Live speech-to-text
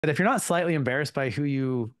But if you're not slightly embarrassed by who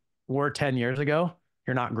you were 10 years ago,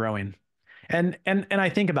 you're not growing. And I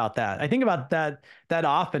think about that. I think about that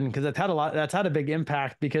often because that's had a big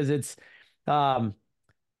impact because it's um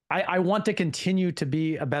I want to continue to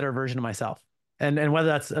be a better version of myself. And whether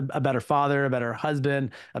that's a better father, a better husband,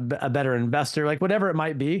 a better investor, like whatever it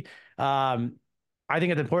might be, I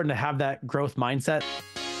think it's important to have that growth mindset.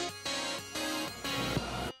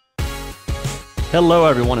 Hello,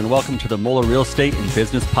 everyone, and welcome to the Moeller Real Estate and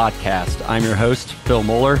Business Podcast. I'm your host, Phil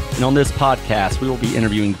Moeller, and on this podcast, we will be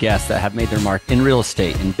interviewing guests that have made their mark in real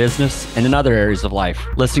estate, in business, and in other areas of life.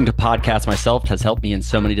 Listening to podcasts myself has helped me in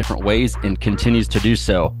so many different ways and continues to do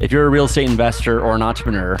so. If you're a real estate investor or an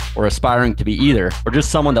entrepreneur, or aspiring to be either, or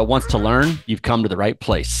just someone that wants to learn, you've come to the right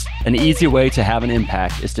place. An easy way to have an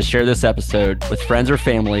impact is to share this episode with friends or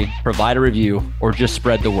family, provide a review, or just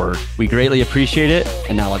spread the word. We greatly appreciate it,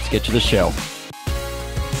 and now let's get to the show.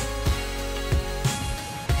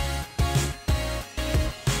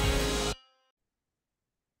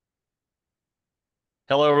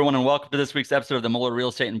 Hello, everyone, and welcome to this week's episode of the Moeller Real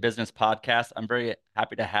Estate and Business Podcast. I'm very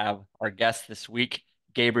happy to have our guest this week,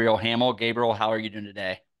 Gabriel Hamel. Gabriel, how are you doing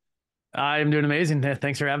today? I'm doing amazing.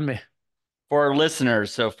 Thanks for having me. For our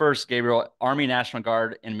listeners, so first, Gabriel, Army National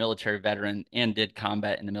Guard and military veteran, and did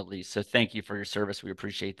combat in the Middle East. So thank you for your service. We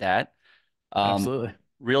appreciate that. Absolutely.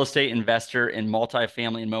 Real estate investor in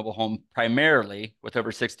multifamily and mobile home, primarily with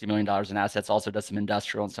over $60 million in assets, also does some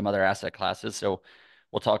industrial and some other asset classes. So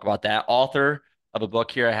we'll talk about that. Author of a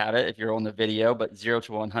book, here I have it if you're on the video, but 0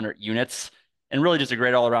 to 100 units, and really just a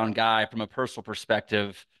great all-around guy from a personal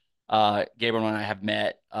perspective. Gabriel and I have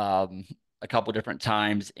met a couple different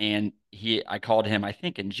times, and I called him, I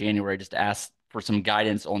think in January, just to ask for some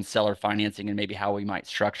guidance on seller financing and maybe how we might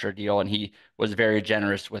structure a deal. And he was very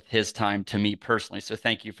generous with his time to me personally. So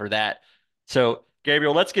thank you for that. So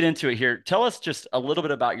Gabriel, let's get into it here. Tell us just a little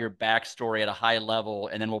bit about your backstory at a high level,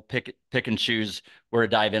 and then we'll pick and choose where to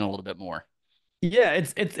dive in a little bit more. Yeah,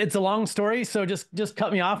 it's a long story, so just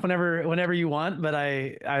cut me off whenever you want, but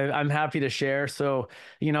I'm happy to share. So,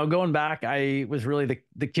 going back, I was really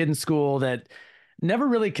the kid in school that never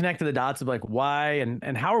really connected the dots of like why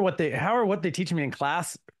and how are what they teach me in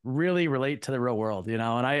class really relate to the real world, And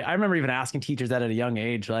I remember even asking teachers that at a young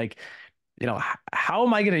age, like, how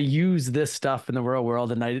am I going to use this stuff in the real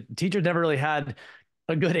world? And teachers never really had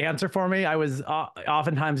a good answer for me. I was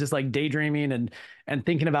oftentimes just like daydreaming and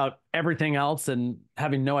thinking about everything else and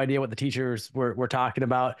having no idea what the teachers were talking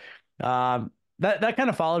about. That kind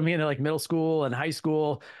of followed me into like middle school and high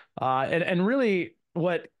school. And really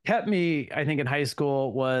what kept me, I think, in high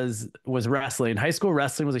school was wrestling. High school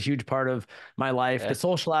wrestling was a huge part of my life. Okay. The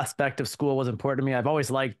social aspect of school was important to me.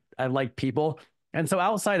 I've liked people. And so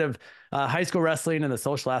outside of high school wrestling and the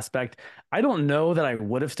social aspect, I don't know that I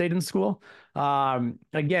would have stayed in school.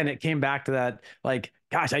 Again, it came back to that, like,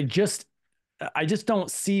 gosh, I just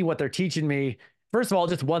don't see what they're teaching me. First of all, it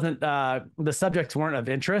just wasn't, the subjects weren't of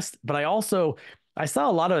interest, but I saw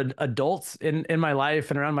a lot of adults in my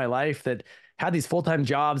life and around my life that had these full-time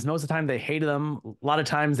jobs. Most of the time they hated them. A lot of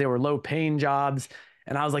times they were low paying jobs.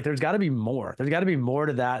 And I was like, there's got to be more. There's got to be more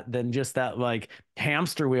to that than just that like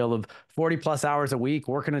hamster wheel of 40 plus hours a week,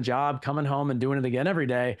 working a job, coming home and doing it again every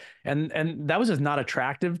day. And that was just not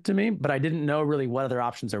attractive to me, but I didn't know really what other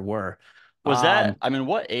options there were. Was that, I mean,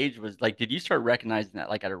 what age was like, did you start recognizing that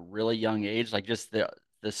like at a really young age, like just the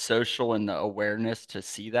social and the awareness to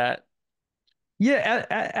see that? Yeah,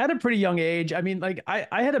 at a pretty young age. I mean, like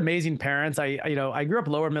I had amazing parents. I grew up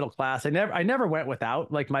lower middle class. I never went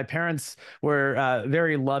without. Like my parents were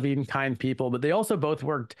very loving, kind people, but they also both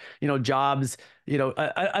worked, jobs,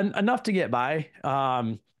 enough to get by.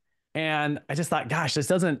 And I just thought, gosh, there's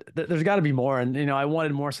got to be more. And, I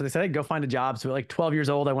wanted more. So they said, hey, go find a job. So at like 12 years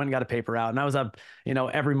old, I went and got a paper route, and I was up,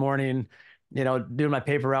 every morning, doing my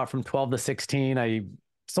paper route from 12 to 16. I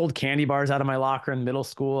sold candy bars out of my locker in middle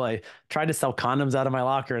school. I tried to sell condoms out of my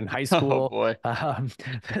locker in high Oh school. boy.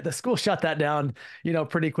 The school shut that down,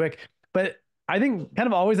 pretty quick. But I think kind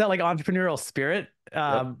of always that like entrepreneurial spirit,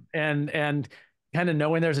 Yep. and kind of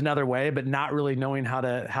knowing there's another way, but not really knowing how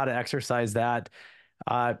to exercise that.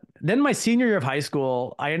 Then my senior year of high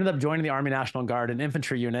school, I ended up joining the Army National Guard, an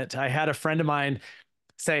infantry unit. I had a friend of mine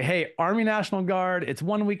say, hey, Army National Guard, it's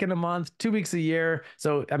 1 week in a month, 2 weeks a year.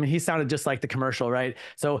 So, I mean, he sounded just like the commercial, right?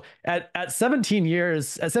 So at 17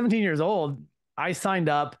 years old, I signed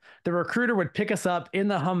up. The recruiter would pick us up in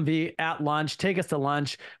the Humvee at lunch, take us to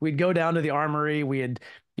lunch. We'd go down to the armory. We'd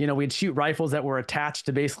shoot rifles that were attached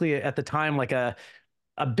to basically at the time, like a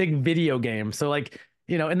big video game. So like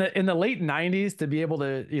in the late 90s to be able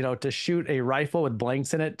to, to shoot a rifle with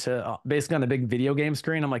blanks in it to basically on a big video game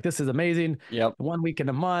screen. I'm like, this is amazing. Yep. 1 week in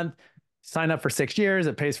a month, sign up for 6 years.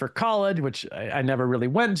 It pays for college, which I never really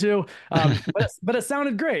went to. But it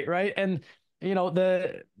sounded great, right? And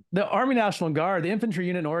the Army National Guard, the infantry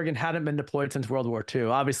unit in Oregon hadn't been deployed since World War II.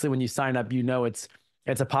 Obviously, when you sign up, it's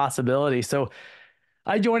a possibility. So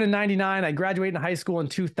I joined in 99. I graduated in high school in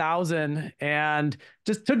 2000 and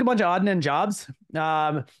just took a bunch of odd and end jobs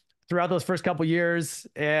throughout those first couple years.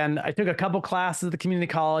 And I took a couple classes at the community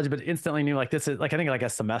college, but instantly knew like this is like, I think like a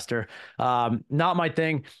semester, not my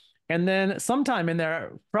thing. And then sometime in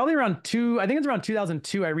there, probably I think it's around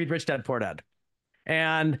 2002, I read Rich Dad Poor Dad.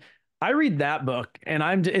 And I read that book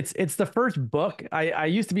and it's the first book. I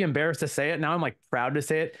used to be embarrassed to say it. Now I'm like proud to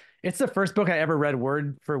say it. It's the first book I ever read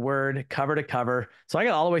word for word, cover to cover. So I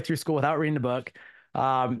got all the way through school without reading the book.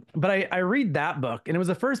 But I read that book and it was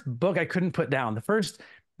the first book I couldn't put down. The first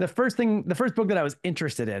book that I was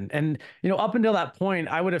interested in. And, up until that point,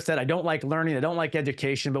 I would have said, I don't like learning. I don't like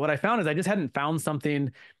education. But what I found is I just hadn't found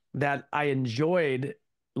something that I enjoyed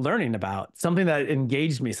learning about, something that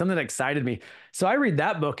engaged me, something that excited me. So I read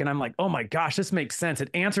that book and I'm like, oh my gosh, this makes sense. It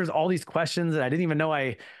answers all these questions that I didn't even know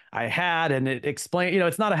I had. And it explains,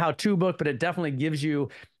 it's not a how-to book, but it definitely gives you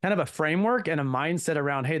kind of a framework and a mindset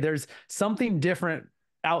around, hey, there's something different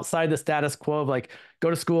outside the status quo of like, go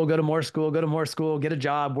to school, go to more school, go to more school, get a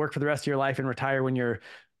job, work for the rest of your life and retire when you're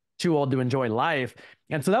too old to enjoy life.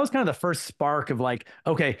 And so that was kind of the first spark of like,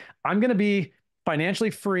 okay, I'm going to be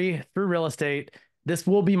financially free through real estate. This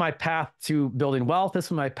will be my path to building wealth. This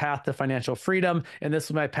is my path to financial freedom. And this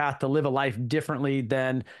is my path to live a life differently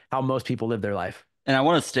than how most people live their life. And I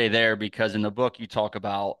want to stay there because in the book you talk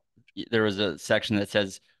about there was a section that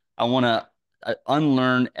says, I want to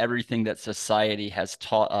unlearn everything that society has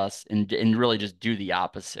taught us and really just do the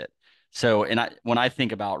opposite. So, when I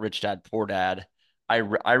think about Rich Dad Poor Dad, I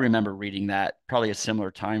remember reading that probably a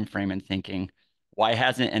similar time frame and thinking, why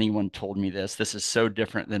hasn't anyone told me this? This is so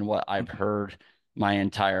different than what I've heard my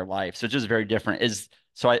entire life. So it's just very different.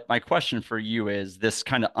 My question for you is this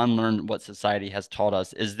kind of unlearn what society has taught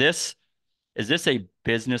us. Is this a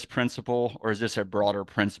business principle or is this a broader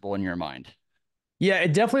principle in your mind? Yeah,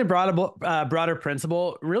 it definitely brought a broader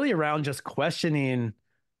principle really around just questioning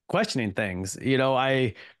things.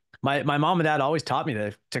 My mom and dad always taught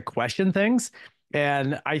me to question things.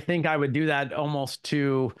 And I think I would do that almost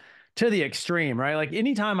to the extreme, right? Like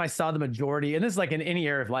anytime I saw the majority, and this is like in any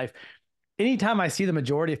area of life, anytime I see the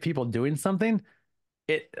majority of people doing something,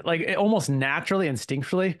 it almost naturally,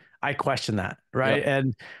 instinctually, I question that, right?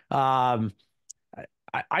 Yep. And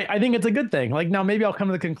I think it's a good thing. Like now, maybe I'll come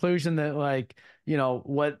to the conclusion that like,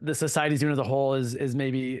 what the society's doing as a whole is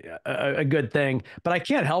maybe a good thing, but I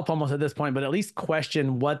can't help almost at this point, but at least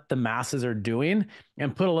question what the masses are doing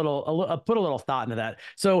and put a little thought into that.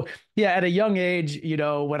 So yeah, at a young age,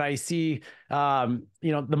 when I see, the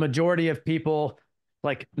majority of people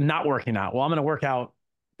like not working out, well, I'm going to work out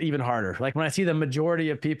even harder. Like when I see the majority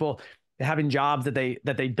of people having jobs that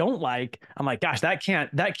they don't like, I'm like, gosh, that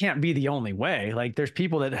can't be the only way. Like there's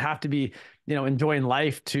people that have to be, enjoying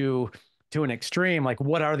life to an extreme. Like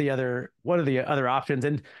what are the other options?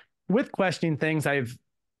 And with questioning things, I've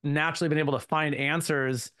naturally been able to find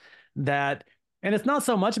answers that, and it's not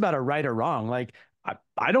so much about a right or wrong. Like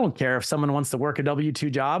I don't care if someone wants to work a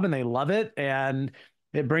W-2 job and they love it and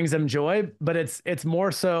it brings them joy, but it's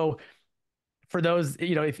more so for those,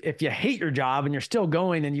 if you hate your job and you're still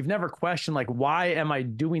going and you've never questioned, like, why am I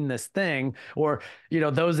doing this thing? Or,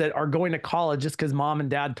 those that are going to college just because mom and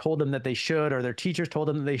dad told them that they should, or their teachers told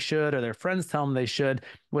them that they should, or their friends tell them they should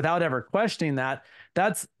without ever questioning that.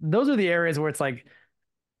 Those are the areas where it's like,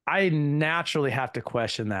 I naturally have to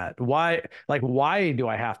question that. Why do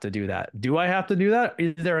I have to do that? Do I have to do that?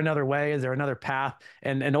 Is there another way? Is there another path?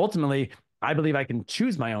 And ultimately, I believe I can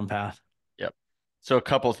choose my own path. Yep. So a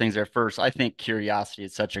couple of things there. First, I think curiosity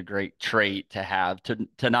is such a great trait to have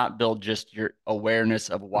to not build just your awareness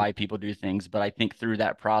of why people do things, but I think through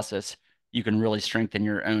that process you can really strengthen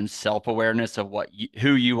your own self-awareness of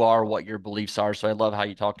who you are, what your beliefs are. So I love how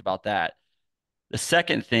you talked about that. The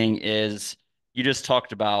second thing is you just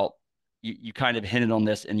talked about you kind of hinted on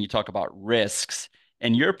this and you talk about risks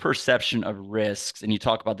and your perception of risks, and you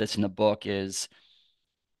talk about this in the book is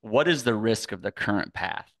what is the risk of the current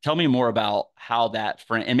path? Tell me more about how that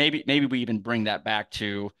friend, and maybe we even bring that back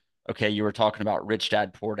to, okay, you were talking about Rich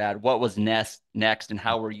Dad, Poor Dad. What was next, and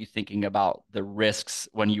how were you thinking about the risks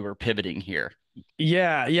when you were pivoting here?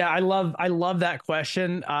 Yeah, yeah, I love that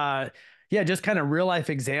question. Yeah, just kind of real life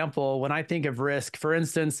example. When I think of risk, for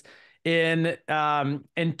instance, In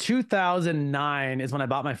 2009 is when I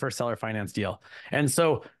bought my first seller finance deal. And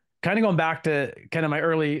so kind of going back to kind of my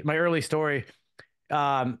early story,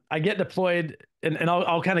 I get deployed, and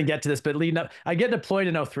I'll kind of get to this, but leading up, I get deployed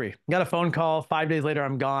in '03. Got a phone call. 5 days later,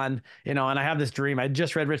 I'm gone. And I have this dream. I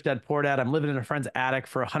just read Rich Dad Poor Dad. I'm living in a friend's attic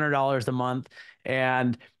for $100 a month,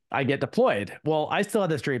 and I get deployed. Well, I still had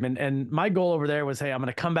this dream, and my goal over there was, hey, I'm going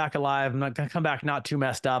to come back alive. I'm not going to come back not too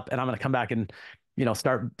messed up, and I'm going to come back and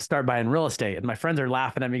start buying real estate. And my friends are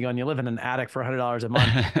laughing at me, going, "You live in an attic for $100 a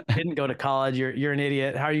month. Didn't go to college. You're an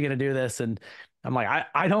idiot. How are you going to do this?" And I'm like,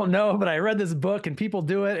 I don't know, but I read this book and people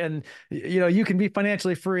do it, and you can be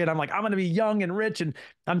financially free. And I'm like, I'm going to be young and rich, and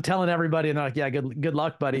I'm telling everybody, and they're like, yeah, good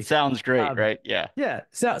luck, It buddy. sounds great, Um, right? Yeah. yeah,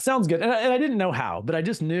 sounds good. And I didn't know how, but I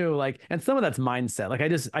just knew, like, and some of that's mindset. Like I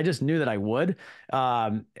just knew that I would.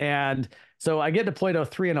 And so I get deployed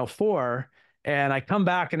 '03 and '04, and I come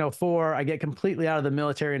back in '04. I get completely out of the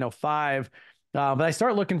military in '05. But I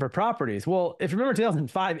start looking for properties. Well, if you remember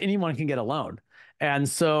 2005, anyone can get a loan. And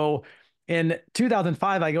so in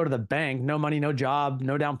 2005, I go to the bank, no money, no job,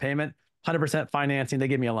 no down payment, 100% financing. They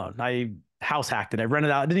give me a loan. I house hacked it. I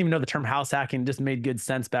rented out. I didn't even know the term house hacking, just made good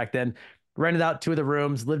sense back then. Rented out two of the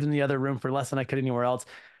rooms, lived in the other room for less than I could anywhere else.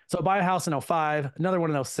 So I buy a house in '05, another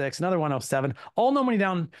one in '06, another one in '07, all no money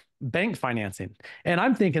down bank financing. And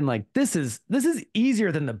I'm thinking, like, this is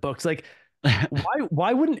easier than the books. Like,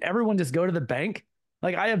 why wouldn't everyone just go to the bank?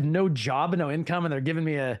 Like, I have no job and no income, and they're giving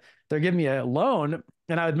me a loan,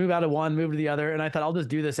 and I would move out of one, move to the other, and I thought, I'll just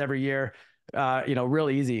do this every year, real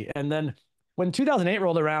easy. And then when 2008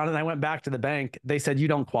 rolled around and I went back to the bank, they said, you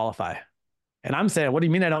don't qualify. And I'm saying, what do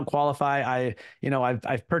you mean I don't qualify?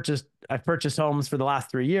 I've purchased homes for the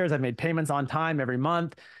last 3 years. I've made payments on time every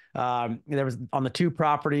month. There was on the two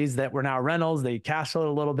properties that were now rentals. They cash flowed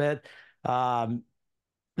a little bit. Um,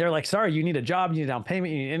 they're like, sorry, you need a job, you need a down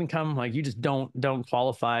payment, you need income, like, you just don't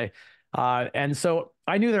qualify. And so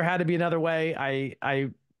I knew there had to be another way. I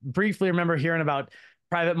briefly remember hearing about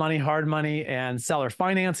private money, hard money, and seller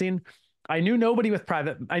financing. I knew nobody with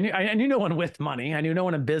private. I knew no one with money. I knew no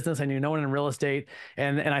one in business. I knew no one in real estate.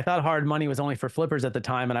 And I thought hard money was only for flippers at the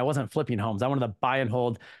time. And I wasn't flipping homes. I wanted to buy and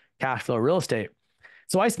hold cash flow real estate.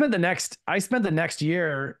 So I spent the next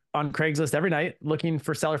year on Craigslist every night looking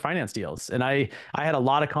for seller finance deals. And I had a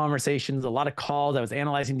lot of conversations, a lot of calls. I was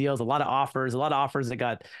analyzing deals, a lot of offers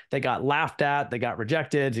that got laughed at, that got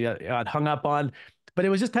rejected, got hung up on. But it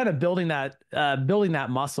was just kind of building that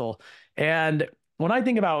muscle. And when I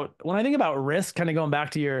think about risk, kind of going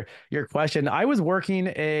back to your question, I was working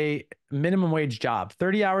a minimum wage job,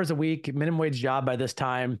 30 hours a week, minimum wage job by this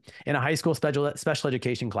time, in a high school special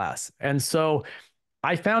education class. And so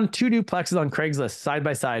I found two duplexes on Craigslist side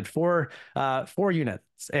by side, four units.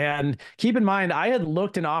 And keep in mind, I had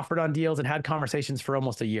looked and offered on deals and had conversations for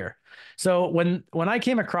almost a year. So when I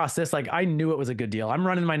came across this, like, I knew it was a good deal. I'm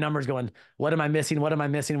running my numbers, going, what am I missing? What am I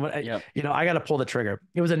missing? Yep. I got to pull the trigger.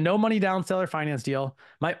 It was a no money down seller finance deal.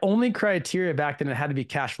 My only criteria back then, it had to be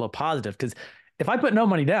cash flow positive, because if I put no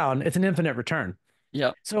money down, it's an infinite return.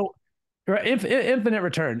 Yep. So, right, infinite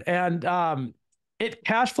return. And it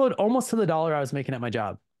cash flowed almost to the dollar I was making at my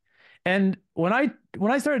job. And when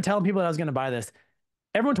I started telling people that I was going to buy this,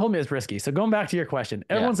 everyone told me it's risky. So going back to your question,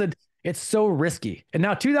 Yeah. everyone said it's so risky. And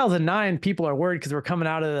now 2009, people are worried because we're coming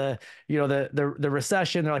out of the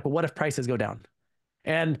recession. They're like, well, what if prices go down?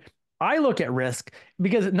 And I look at risk,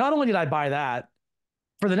 because not only did I buy that,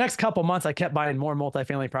 for the next couple months, I kept buying more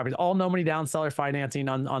multifamily properties, all no money down seller financing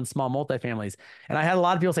on small multifamilies. And I had a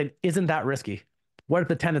lot of people say, isn't that risky? What if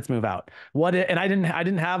the tenants move out? And I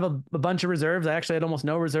didn't have a bunch of reserves. I actually had almost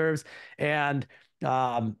no reserves. And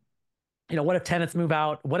um, what if tenants move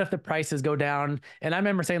out? What if the prices go down? And I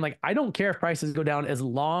remember saying, like, I don't care if prices go down as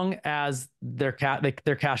long as they're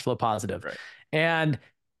cash flow positive. Right. And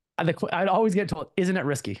I'd always get told, isn't it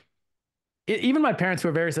risky? Even my parents, who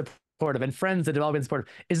are very supportive, and friends that have all been supportive,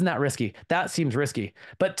 isn't that risky? That seems risky.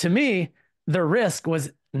 But to me, the risk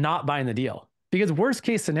was not buying the deal, because worst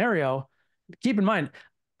case scenario, keep in mind,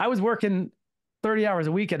 I was working 30 hours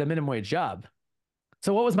a week at a minimum wage job.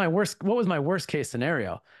 So what was my worst case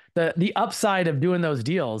scenario? The upside of doing those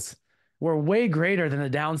deals were way greater than the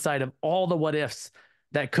downside of all the what ifs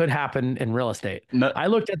that could happen in real estate. Mo- I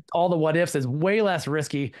looked at all the what ifs as way less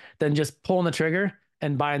risky than just pulling the trigger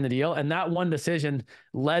and buying the deal. And that one decision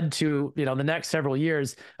led to, the next several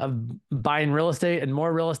years of buying real estate and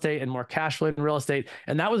more cash flow in real estate.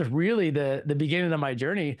 And that was really the beginning of my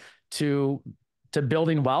journey to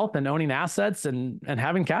building wealth and owning assets and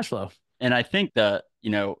having cash flow. And I think that,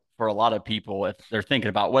 for a lot of people, if they're thinking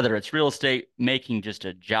about whether it's real estate, making just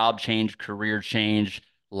a job change, career change,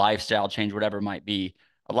 lifestyle change, whatever it might be,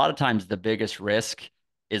 a lot of times the biggest risk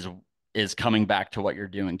is coming back to what you're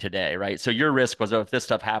doing today, right? So your risk was, oh, if this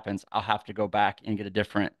stuff happens, I'll have to go back and get a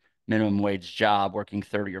different minimum wage job working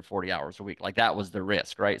 30 or 40 hours a week. Like that was the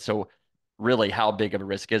risk, right? So really, how big of a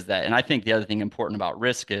risk is that? And I think the other thing important about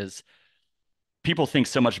risk is people think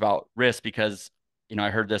so much about risk because, I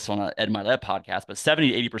heard this on a Ed Milet podcast, but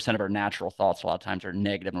 70 to 80% of our natural thoughts a lot of times are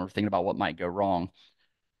negative and we're thinking about what might go wrong.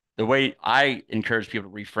 The way I encourage people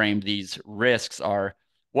to reframe these risks are,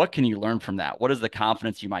 what can you learn from that? What is the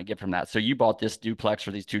confidence you might get from that? So you bought this duplex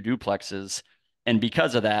or these two duplexes, and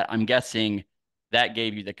because of that, I'm guessing that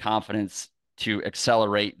gave you the confidence to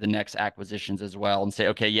accelerate the next acquisitions as well and say,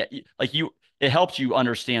 okay, yeah, it helps you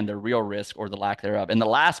understand the real risk or the lack thereof. And the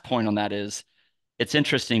last point on that is, it's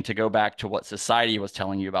interesting to go back to what society was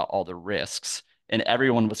telling you about all the risks, and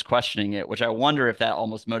everyone was questioning it, which I wonder if that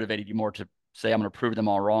almost motivated you more to say, I'm going to prove them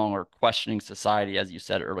all wrong, or questioning society, as you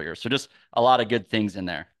said earlier. So just a lot of good things in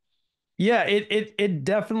there. Yeah, it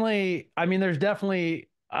definitely. I mean, there's definitely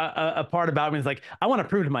a part about me is like I want to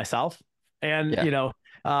prove to myself, and Yeah.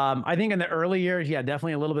 I think in the early years, yeah,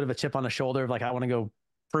 definitely a little bit of a chip on the shoulder of like I want to go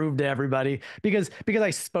prove to everybody because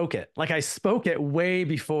I spoke it, like I spoke it way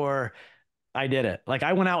before I did it. Like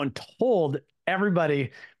I went out and told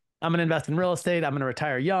everybody I'm going to invest in real estate. I'm going to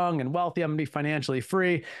retire young and wealthy. I'm going to be financially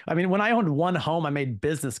free. I mean, when I owned one home, I made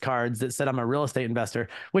business cards that said I'm a real estate investor,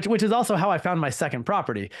 which is also how I found my second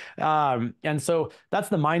property. And so that's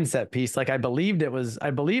the mindset piece. Like I believed it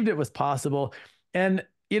was possible. And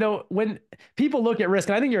when people look at risk,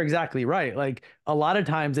 and I think you're exactly right. Like a lot of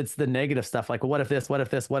times it's the negative stuff. Like, well, what if this? What if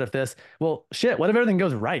this? What if this? Well, shit. What if everything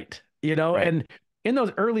goes right? Right. And in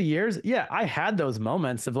those early years, yeah, I had those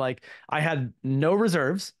moments of like I had no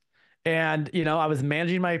reserves. And I was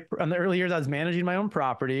managing in the early years, I was managing my own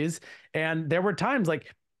properties. And there were times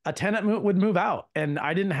like a tenant would move out and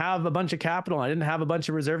I didn't have a bunch of capital. I didn't have a bunch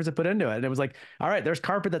of reserves to put into it. And it was like, all right, there's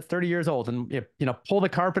carpet that's 30 years old. And pull the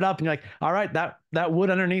carpet up and you're like, all right, that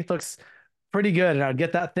wood underneath looks pretty good. And I'd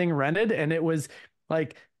get that thing rented. And it was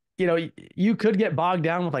like, you could get bogged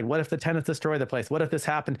down with like, what if the tenants destroy the place? What if this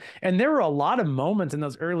happened? And there were a lot of moments in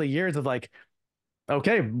those early years of like,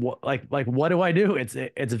 okay, like what do I do?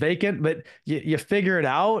 It's vacant, but you figure it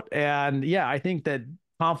out. And yeah, I think that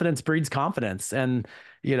confidence breeds confidence, and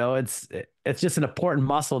it's just an important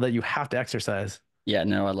muscle that you have to exercise. Yeah,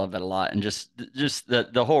 no, I love that a lot. And just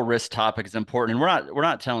the whole risk topic is important. And we're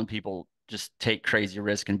not telling people just take crazy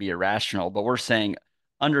risk and be irrational, but we're saying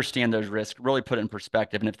understand those risks, really put it in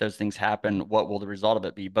perspective. And if those things happen, what will the result of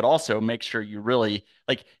it be? But also make sure you really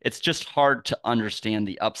like, it's just hard to understand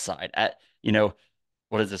the upside.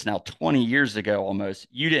 What is this now? 20 years ago almost,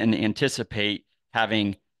 you didn't anticipate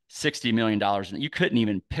having $60 million, and you couldn't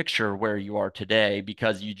even picture where you are today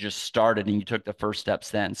because you just started and you took the first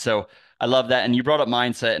steps then. So I love that. And you brought up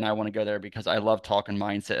mindset, and I want to go there because I love talking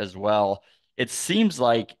mindset as well. It seems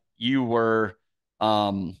like you were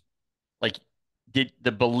like, did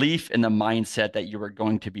the belief in the mindset that you were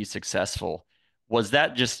going to be successful, was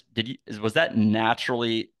that just was that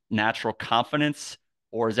natural confidence,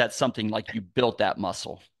 or is that something like you built that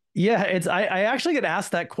muscle? Yeah, I actually get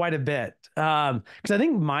asked that quite a bit. Because I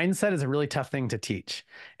think mindset is a really tough thing to teach.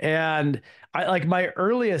 And I like my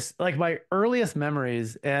earliest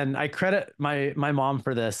memories, and I credit my mom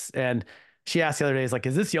for this. And she asked the other day, is like,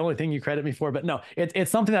 is this the only thing you credit me for? But no,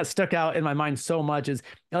 it's something that stuck out in my mind so much is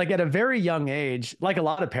like at a very young age, like a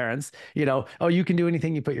lot of parents, oh, you can do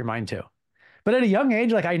anything you put your mind to. But at a young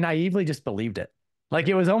age, like I naively just believed it. Like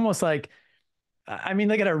it was almost like I mean,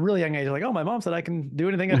 like at a really young age, like, oh, my mom said I can do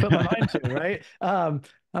anything I put my mind to, right? I'm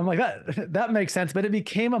like that makes sense, but it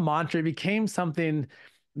became a mantra. It became something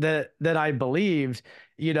that I believed,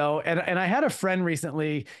 and I had a friend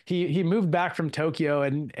recently. He moved back from Tokyo,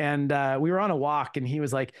 and we were on a walk, and he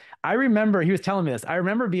was like, I remember he was telling me this. I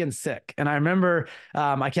remember being sick, and I remember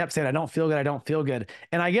I kept saying I don't feel good, I don't feel good,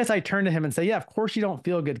 and I guess I turned to him and say, yeah, of course you don't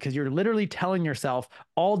feel good because you're literally telling yourself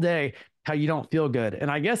all day how you don't feel good.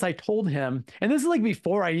 And I guess I told him, and this is like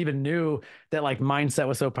before I even knew that like mindset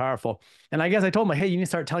was so powerful. And I guess I told him, like, hey, you need to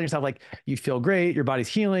start telling yourself, like, you feel great, your body's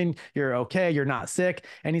healing, you're okay, you're not sick.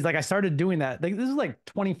 And he's like, I started doing that. Like, this is like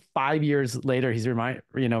 25 years later. He's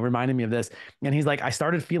reminding me of this. And he's like, I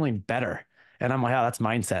started feeling better. And I'm like, oh, that's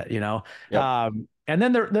mindset. Yep. And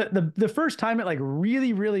then the first time it like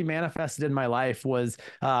really, really manifested in my life was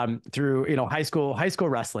through high school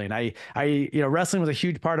wrestling. Wrestling was a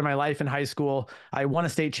huge part of my life in high school. I won a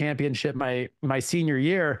state championship my senior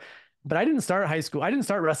year, but I didn't start high school. I didn't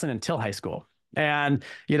start wrestling until high school. And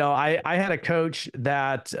I had a coach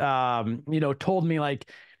that told me like,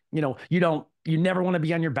 you you never want to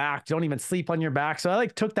be on your back. Don't even sleep on your back. So I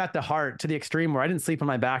like took that to heart to the extreme where I didn't sleep on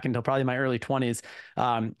my back until probably my early 20s.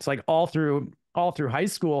 So like all through high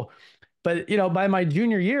school. But by my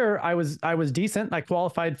junior year, I was decent. I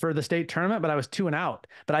qualified for the state tournament, but I was 2 and out.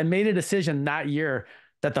 But I made a decision that year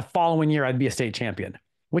that the following year I'd be a state champion,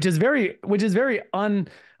 which is very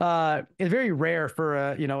rare for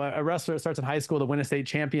a wrestler that starts in high school to win a state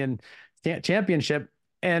championship.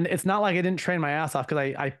 And it's not like I didn't train my ass off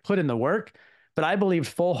because I put in the work, but I believed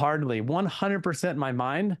full heartedly, 100% in my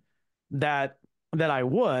mind that I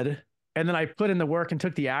would. And then I put in the work and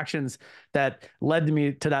took the actions that led to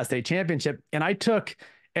me to that state championship. And I took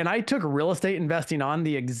real estate investing on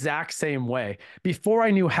the exact same way. Before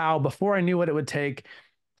I knew how, before I knew what it would take,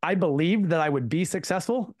 I believed that I would be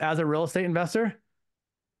successful as a real estate investor.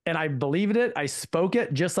 And I believed it. I spoke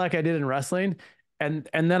it just like I did in wrestling. And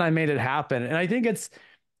then I made it happen. And I think it's,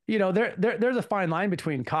 there's a fine line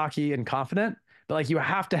between cocky and confident, but like you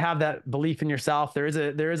have to have that belief in yourself. There is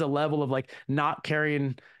a level of like not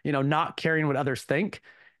caring what others think,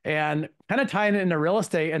 and kind of tying it into real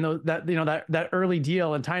estate and that early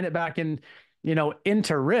deal and tying it back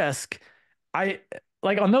into risk. I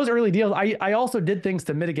like on those early deals, I also did things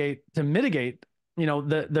to mitigate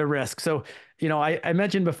the risk. So, I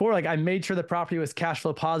mentioned before, like I made sure the property was cash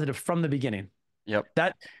flow positive from the beginning. Yep.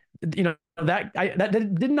 That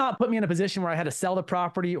that did not put me in a position where I had to sell the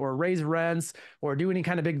property or raise rents or do any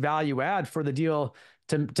kind of big value add for the deal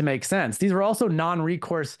to make sense. These were also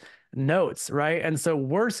non-recourse notes, right? And so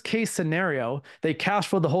worst case scenario, they cash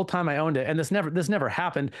flowed the whole time I owned it, and this never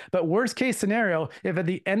happened. But worst case scenario, if at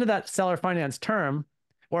the end of that seller finance term,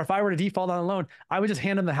 or if I were to default on a loan, I would just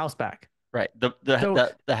hand them the house back. Right. The the So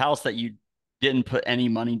the, the house that you didn't put any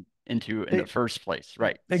money into in the first place.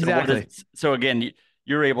 Right. So exactly, so again,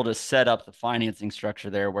 you're able to set up the financing structure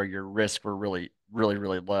there where your risks were really, really,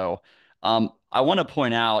 really low. I want to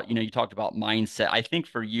point out, you talked about mindset. I think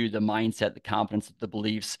for you, the mindset, the confidence, the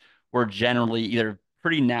beliefs were generally either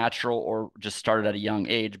pretty natural or just started at a young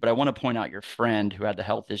age. But I want to point out your friend who had the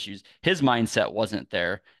health issues, his mindset wasn't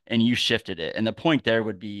there and you shifted it. And the point there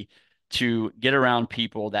would be to get around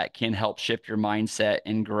people that can help shift your mindset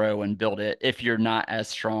and grow and build it if you're not as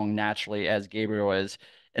strong naturally as Gabriel is.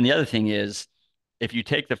 And the other thing is, if you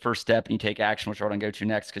take the first step and you take action, which we're going to go to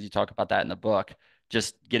next because you talk about that in the book,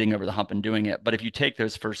 just getting over the hump and doing it. But if you take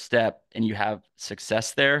those first step and you have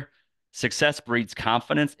success there, success breeds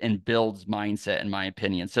confidence and builds mindset, in my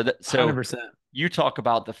opinion. So 100%. you talk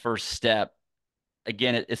about the first step.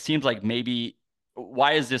 Again, it seems like maybe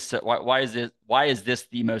why is this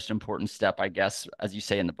the most important step, I guess, as you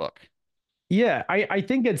say in the book? Yeah, I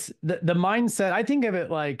think it's the mindset. I think of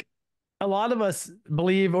it like a lot of us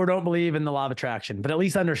believe or don't believe in the law of attraction, but at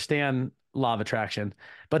least understand law of attraction.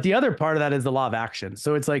 But the other part of that is the law of action.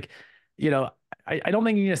 So it's like, you know, I don't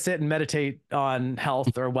think you need to sit and meditate on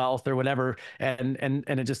health or wealth or whatever, and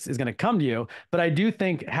it just is going to come to you. But I do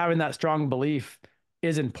think having that strong belief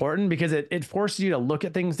is important because it forces you to look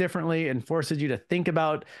at things differently and forces you to think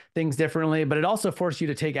about things differently, but it also forces you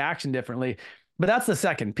to take action differently. But that's the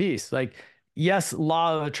second piece. Like, yes,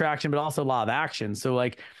 law of attraction, but also law of action. So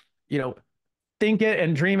like, you know, think it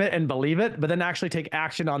and dream it and believe it, but then actually take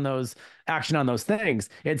action on those things.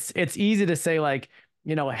 It's easy to say like,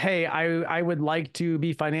 hey, I would like to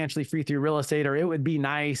be financially free through real estate, or it would be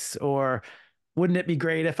nice, or wouldn't it be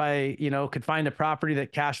great if I, could find a property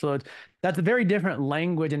that cash flows? That's a very different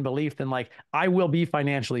language and belief than like, I will be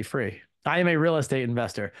financially free. I am a real estate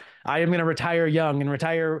investor. I am going to retire young and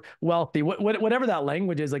retire wealthy. Whatever that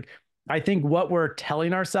language is, like, I think what we're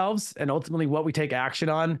telling ourselves and ultimately what we take action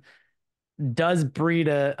on does breed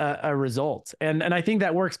a result. And I think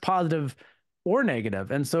that works positive or negative.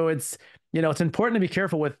 And so it's important to be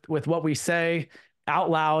careful with what we say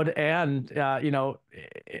out loud and,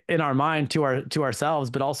 in our mind to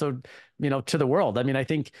ourselves, but also, to the world. I mean, I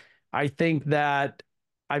think that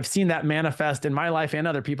I've seen that manifest in my life and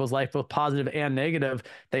other people's life, both positive and negative.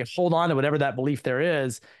 They hold on to whatever that belief there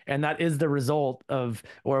is, and that is the result of,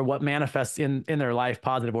 or what manifests in their life,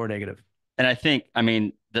 positive or negative. And I think, I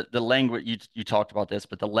mean, the language you talked about this,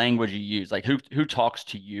 but the language you use, like who talks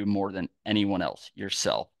to you more than anyone else?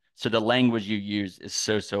 Yourself. So the language you use is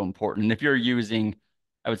so important. And if you're using,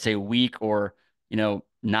 I would say, weak or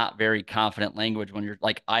not very confident language when you're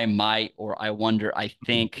like I might or I wonder, I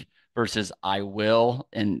think versus I will,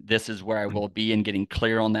 and this is where I will be, and getting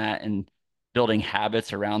clear on that and building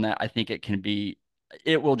habits around that, I think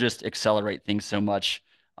it will just accelerate things so much.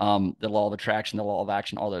 The law of attraction, the law of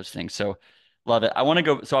action, all those things. So love it.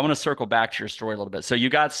 So I want to circle back to your story a little bit. So you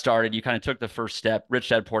got started, you kind of took the first step, rich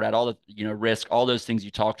dad, poor dad, all the, risk, all those things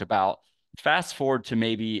you talked about. Fast forward to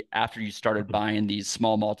maybe after you started buying these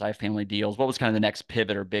small multifamily deals, what was kind of the next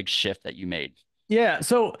pivot or big shift that you made? Yeah,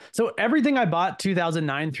 so everything I bought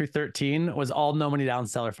 2009 through 13 was all no money down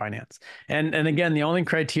seller finance. And again, the only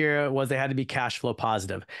criteria was they had to be cash flow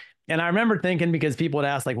positive. And I remember thinking, because people would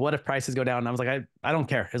ask like, what if prices go down? And I was like, I don't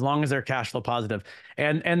care as long as they're cash flow positive.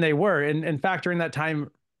 And they were. And in fact, during that time,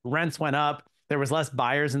 rents went up. There was less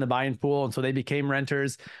buyers in the buying pool, and so they became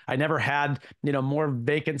renters. I never had, more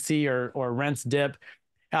vacancy or rents dip.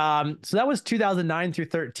 So that was 2009 through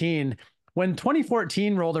 13. When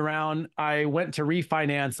 2014 rolled around, I went to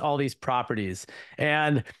refinance all these properties.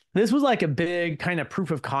 And this was like a big kind of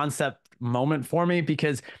proof of concept moment for me,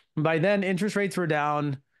 because by then interest rates were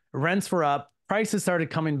down, rents were up, prices started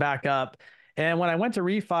coming back up. And when I went to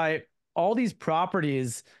refi, all these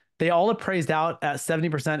properties, they all appraised out at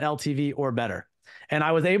 70% LTV or better. And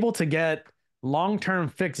I was able to get long-term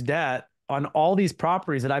fixed debt on all these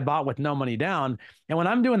properties that I bought with no money down. And when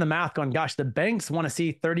I'm doing the math, going, gosh, the banks want to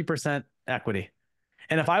see 30% equity.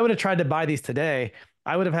 And if I would have tried to buy these today,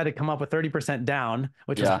 I would have had to come up with 30% down,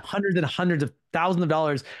 which was Yeah. hundreds and hundreds of thousands of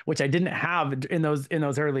dollars, which I didn't have in those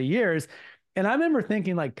early years. And I remember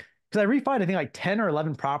thinking, like, because I refined, I think, like 10 or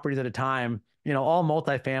 11 properties at a time, all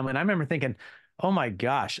multifamily. And I remember thinking, oh my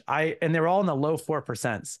gosh, and they were all in the low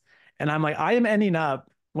 4%. And I'm like, I am ending up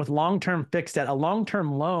with long-term fixed debt, a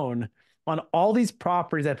long-term loan on all these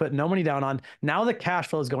properties I put no money down on. Now the cash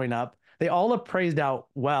flow is going up. They all appraised out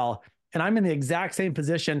well. And I'm in the exact same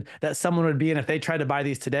position that someone would be in if they tried to buy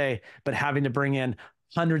these today, but having to bring in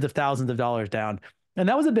hundreds of thousands of dollars down. And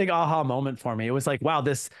that was a big aha moment for me. It was like, wow,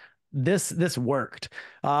 this worked.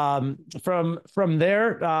 From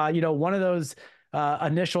there, one of those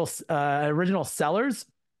initial original sellers,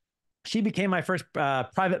 she became my first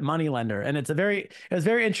private money lender, and it was a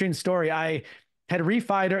very interesting story. I had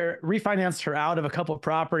refinanced her out of a couple of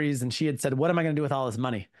properties, and she had said, "What am I going to do with all this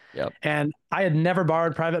money?" Yep. And I had never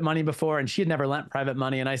borrowed private money before, and she had never lent private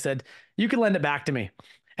money. And I said, "You can lend it back to me."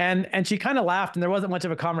 And she kind of laughed, and there wasn't much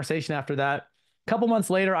of a conversation after that. A couple months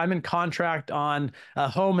later, I'm in contract on a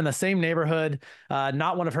home in the same neighborhood,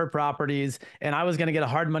 not one of her properties, and I was going to get a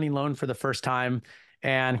hard money loan for the first time.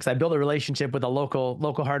 And because I built a relationship with a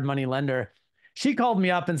local hard money lender, she called me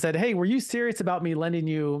up and said, "Hey, were you serious about me lending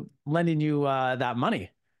you that money?"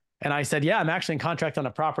 And I said, "Yeah, I'm actually in contract on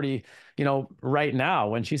a property, right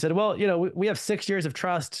now." And she said, "Well, we have 6 years of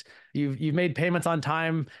trust. You've made payments on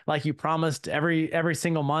time, like you promised every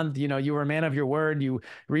single month. You were a man of your word. You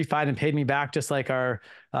refied and paid me back just like our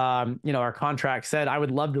contract said. I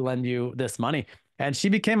would love to lend you this money." And she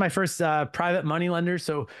became my first private money lender.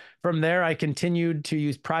 So from there, I continued to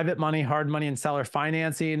use private money, hard money, and seller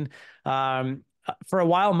financing. For a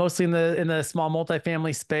while, mostly in the small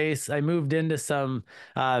multifamily space. I moved into some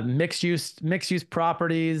mixed use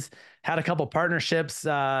properties. Had a couple partnerships.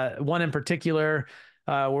 One in particular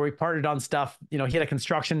where we partnered on stuff. He had a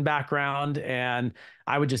construction background, and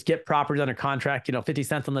I would just get properties under contract, 50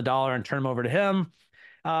 cents on the dollar, and turn them over to him.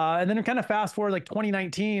 And then kind of fast forward like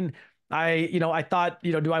 2019, I thought,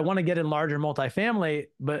 do I want to get in larger multifamily?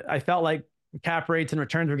 But I felt like cap rates and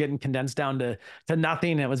returns were getting condensed down to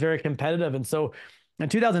nothing. And it was very competitive. And so in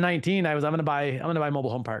 2019, I'm going to buy mobile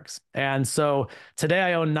home parks. And so today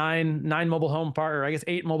I own nine mobile home park, or I guess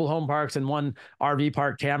 8 mobile home parks and one RV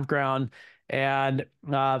park campground. And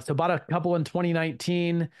so bought a couple in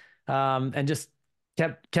 2019, and just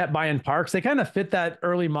kept buying parks. They kind of fit that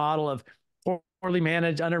early model of poorly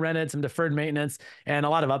managed, under rented, some deferred maintenance, and a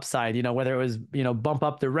lot of upside, whether it was, bump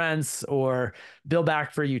up the rents or bill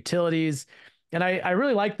back for utilities. And I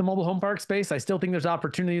really like the mobile home park space. I still think there's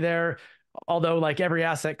opportunity there. Although, like every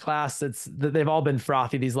asset class, they've all been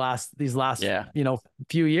frothy these last Yeah.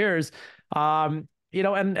 few years. And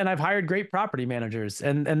I've hired great property managers,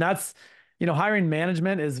 and that's, hiring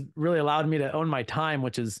management has really allowed me to own my time,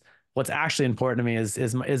 which is what's actually important to me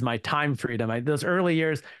is my time freedom. Those early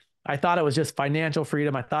years, I thought it was just financial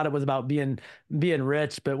freedom. I thought it was about being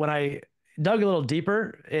rich, but when I dug a little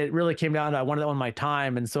deeper, it really came down to I wanted to own my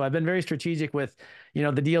time. And so I've been very strategic with,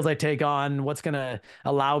 the deals I take on, what's going to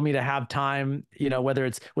allow me to have time, whether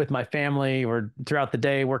it's with my family or throughout the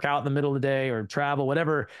day, work out in the middle of the day or travel,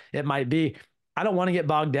 whatever it might be. I don't want to get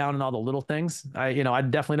bogged down in all the little things. I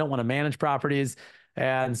definitely don't want to manage properties.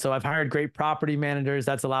 And so I've hired great property managers.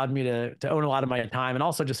 That's allowed me to own a lot of my time and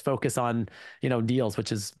also just focus on, deals,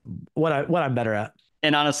 which is what I'm better at.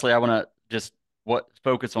 And honestly, I want to just what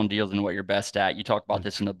focus on deals and what you're best at. You talk about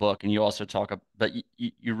this in the book, and you also but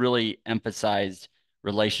you really emphasized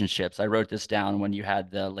relationships. I wrote this down when you had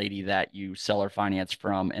the lady that you seller finance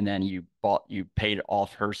from, and then you paid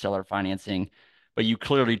off her seller financing but you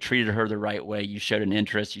clearly treated her the right way. You showed an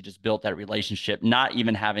interest. You just built that relationship, not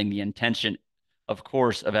even having the intention, of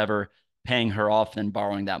course, of ever paying her off and then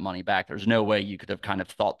borrowing that money back. There's no way you could have kind of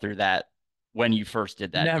thought through that when you first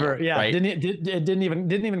did that Never, deal, yeah, right? it didn't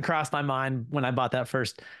even cross my mind when I bought that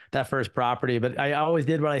first property, but I always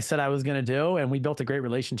did what I said I was going to do, and we built a great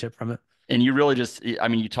relationship from it. And you really just, I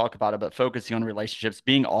mean, you talk about it, but focusing on relationships,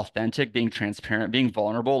 being authentic, being transparent, being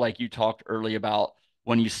vulnerable. Like you talked early about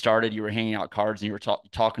when you started, you were hanging out cards and you were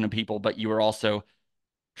talking to people, but you were also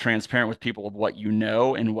transparent with people of what you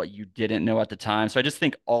know and what you didn't know at the time. So I just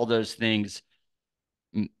think all those things,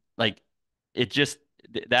 like it just,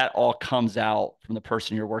 that all comes out from the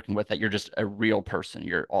person you're working with, that you're just a real person.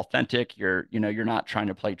 You're authentic. You're not trying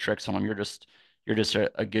to play tricks on them. You're just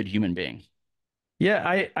a good human being.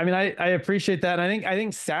 Yeah, I mean I appreciate that. And I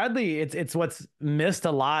think sadly it's what's missed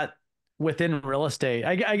a lot within real estate.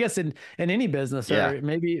 I guess in any business Yeah. or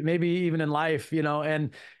maybe even in life,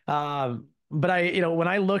 and but when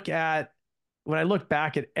I look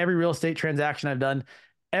back at every real estate transaction I've done,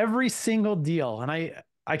 every single deal, and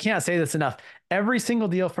I can't say this enough, every single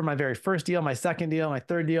deal from my very first deal, my second deal, my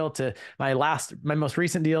third deal to my most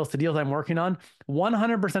recent deals to deals I'm working on,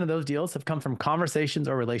 100% of those deals have come from conversations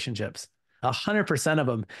or relationships. 100% of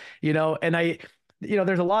them, and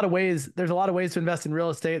there's a lot of ways to invest in real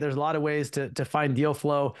estate. There's a lot of ways to find deal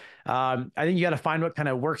flow. I think you got to find what kind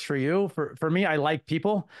of works for you. For me, I like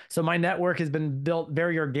people. So my network has been built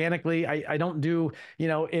very organically. I don't do,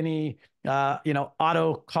 any,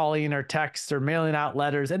 auto calling or texts or mailing out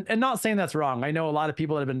letters, and not saying that's wrong. I know a lot of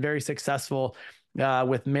people that have been very successful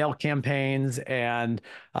with mail campaigns and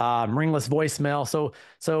ringless voicemail.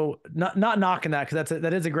 So not knocking that, because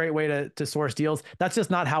that is a great way to source deals. That's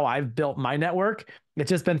just not how I've built my network. It's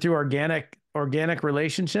just been through organic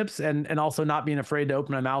relationships, and also not being afraid to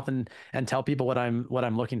open my mouth and tell people what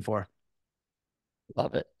I'm looking for.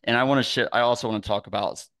 Love it. And I also want to talk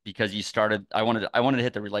about, because you started, I wanted to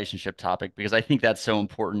hit the relationship topic because I think that's so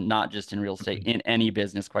important, not just in real estate, in any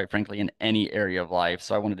business, quite frankly, in any area of life.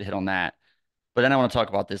 So I wanted to hit on that. But then I want to talk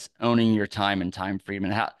about this owning your time and time freedom,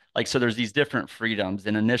 and how, like, so there's these different freedoms.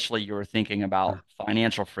 And initially you were thinking about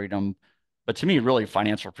financial freedom, but to me, really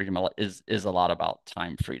financial freedom is a lot about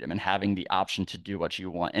time freedom and having the option to do what you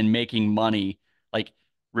want and making money, like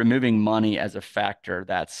removing money as a factor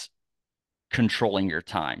that's controlling your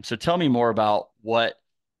time. So tell me more about what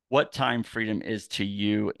time freedom is to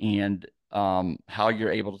you, and how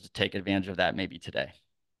you're able to take advantage of that maybe today.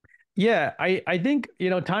 Yeah, I think,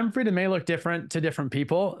 time freedom may look different to different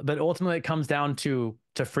people, but ultimately it comes down to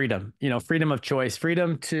freedom, freedom of choice,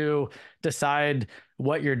 freedom to decide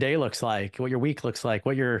what your day looks like, what your week looks like,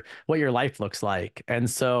 what your life looks like. And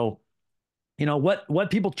so, what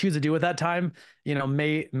people choose to do with that time,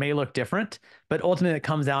 may look different, but ultimately it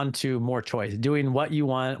comes down to more choice, doing what you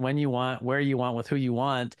want, when you want, where you want, with who you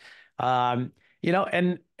want. And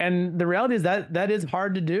the reality is that is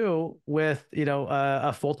hard to do with,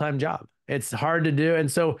 a full-time job. It's hard to do.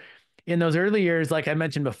 And so in those early years, like I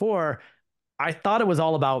mentioned before, I thought it was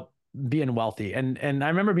all about being wealthy. And I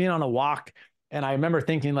remember being on a walk, and I remember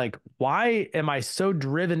thinking, like, why am I so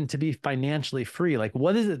driven to be financially free? Like,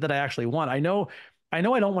 what is it that I actually want? I don't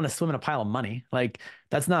want to swim in a pile of money. Like,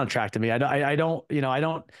 that's not attractive to me. I don't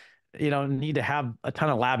need to have a ton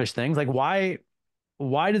of lavish things. Like, why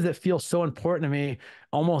does it feel so important to me,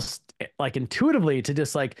 almost like intuitively, to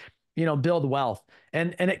just, like, build wealth?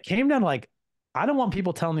 And it came down to, like, I don't want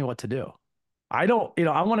people telling me what to do. I don't,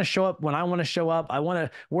 I want to show up when I want to show up. I want to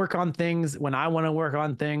work on things when I want to work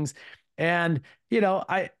on things. And,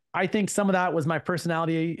 I think some of that was my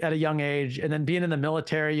personality at a young age. And then being in the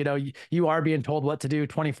military, you are being told what to do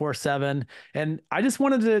 24/7. And I just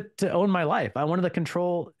wanted to own my life. I wanted to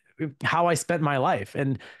control how I spent my life.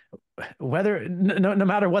 And no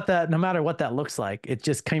matter what that looks like, it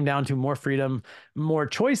just came down to more freedom, more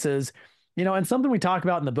choices. And something we talk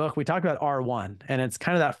about in the book, we talk about R1, and it's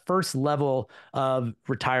kind of that first level of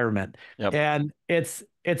retirement. Yep. And it's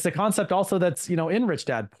a concept also that's, in Rich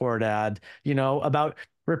Dad Poor Dad, about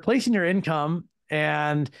replacing your income.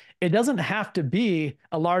 And it doesn't have to be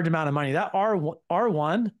a large amount of money. That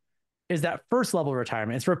R1 is that first level of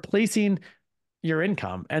retirement. It's replacing your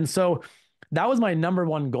income. And so that was my number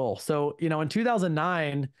one goal. So, in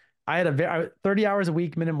 2009, I had a 30 hours a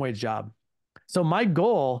week minimum wage job. So my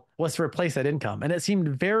goal was to replace that income. And it seemed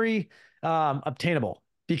very obtainable,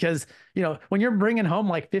 because, when you're bringing home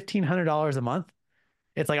like $1,500 a month,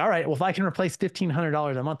 it's like, all right, well, if I can replace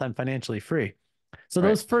 $1,500 a month, I'm financially free. So Right.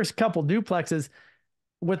 those first couple duplexes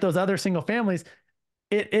with those other single families,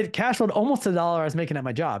 it cash flowed almost $1 I was making at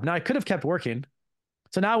my job. Now I could have kept working,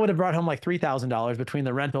 So now I would have brought home like $3,000 between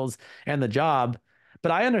the rentals and the job.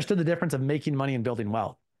 But I understood the difference of making money and building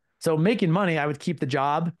wealth. So making money, I would keep the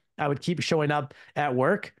job, I would keep showing up at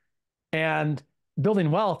work, and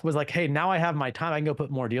building wealth was like, hey, now I have my time. I can go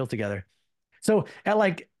put more deals together. So at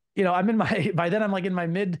like, I'm in my by then I'm like in my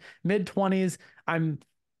mid 20s. I'm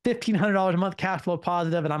 $1,500 a month cash flow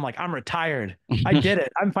positive, and I'm like, I'm retired. I did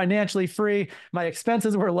it. I'm financially free. My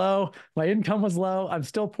expenses were low. My income was low. I'm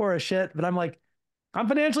still poor as shit, but I'm like, I'm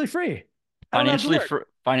financially free. I don't have to Financially work.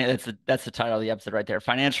 free. That's the title of the episode right there.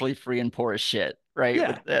 Financially free and poor as shit. Right. Yeah.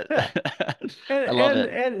 With that, Yeah. And I love and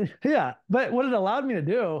it. and yeah, but what it allowed me to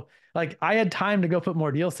do, like I had time to go put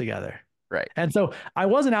more deals together. Right. And so I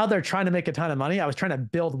wasn't out there trying to make a ton of money. I was trying to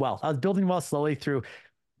build wealth. I was building wealth slowly through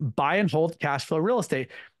buy and hold cash flow real estate.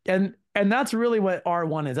 And that's really what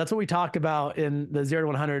R1 is. That's what we talk about in the 0 to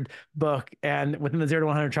 100 book and within the 0 to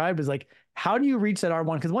 100 tribe is like, how do you reach that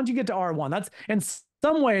R1? Because once you get to R1, that's in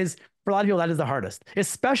some ways, for a lot of people, that is the hardest,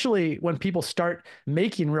 especially when people start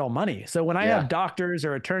making real money. So when I have Yeah. doctors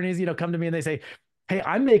or attorneys, come to me and they say, hey,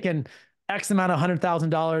 I'm making X amount of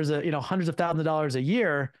 $100,000, hundreds of thousands of dollars a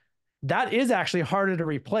year. That is actually harder to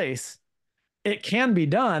replace. It can be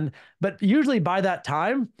done, but usually by that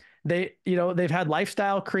time, they've had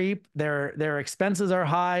lifestyle creep, their expenses are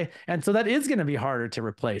high, and so that is going to be harder to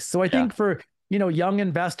replace. So I Yeah. think for young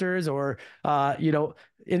investors or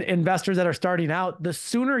investors that are starting out, the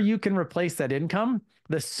sooner you can replace that income,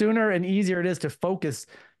 the sooner and easier it is to focus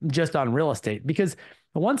just on real estate. Because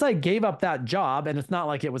once I gave up that job, and it's not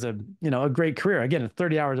like it was a great career, again, a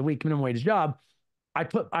 30 hours a week minimum wage job,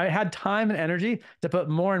 I had time and energy to put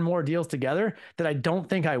more and more deals together that I don't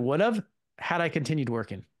think I would have had I continued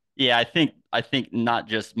working. Yeah, I think not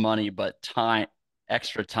just money, but time,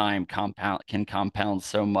 extra time can compound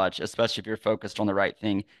so much, especially if you're focused on the right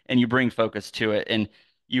thing and you bring focus to it and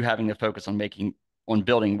you having to focus on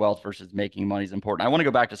building wealth versus making money is important. I want to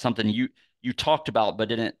go back to something you talked about but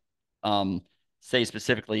didn't um say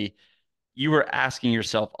specifically. You were asking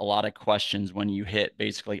yourself a lot of questions when you hit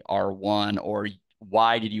basically R1 or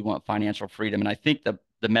why did you want financial freedom? And I think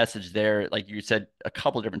the message there, like you said a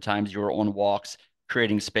couple of different times, you were on walks,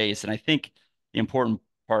 creating space. And I think the important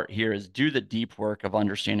part here is do the deep work of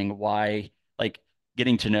understanding why, like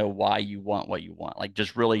getting to know why you want what you want, like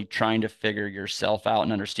just really trying to figure yourself out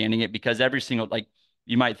and understanding it because every single, like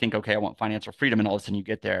you might think, okay, I want financial freedom. And all of a sudden you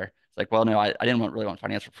get there. It's like, well, no, I didn't really want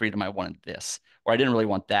financial freedom. I wanted this or I didn't really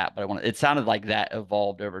want that, but I wanted, it sounded like that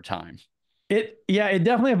evolved over time. It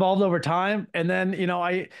definitely evolved over time. And then,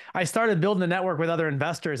 I started building a network with other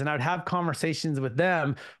investors and I would have conversations with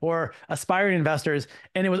them or aspiring investors.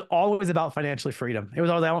 And it was always about financial freedom. It was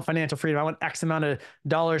always, I want financial freedom. I want X amount of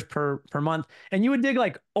dollars per month. And you would dig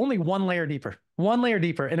like only one layer deeper.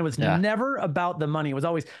 And it was Yeah. never about the money. It was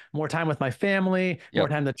always more time with my family, more Yep.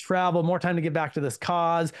 time to travel, more time to give back to this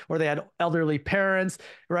cause, or they had elderly parents.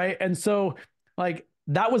 Right. And so like,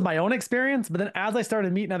 that was my own experience. But then as I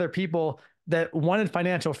started meeting other people that wanted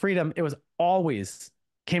financial freedom, it was always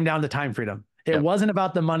came down to time freedom. It Yep. wasn't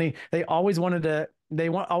about the money. They always wanted to,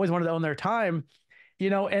 always wanted to own their time,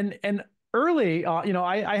 and early,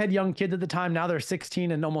 I had young kids at the time. Now they're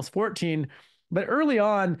 16 and almost 14. But early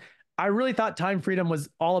on, I really thought time freedom was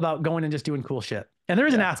all about going and just doing cool shit. And there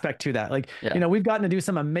is an Yeah. aspect to that. Like, Yeah. we've gotten to do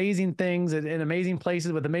some amazing things in amazing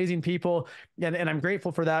places with amazing people. And I'm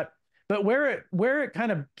grateful for that. But where it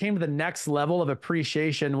kind of came to the next level of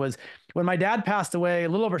appreciation was when my dad passed away a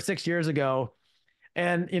little over 6 years ago.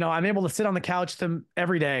 And I'm able to sit on the couch with him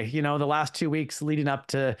every day, the last 2 weeks leading up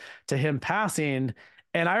to him passing.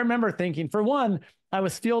 And I remember thinking, for one, I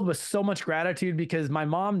was filled with so much gratitude because my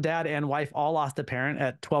mom, dad, and wife all lost a parent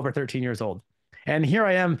at 12 or 13 years old. And here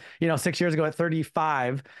I am, 6 years ago at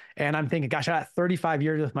 35. And I'm thinking, gosh, I got 35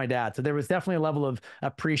 years with my dad. So there was definitely a level of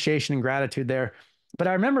appreciation and gratitude there. But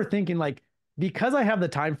I remember thinking, like, because I have the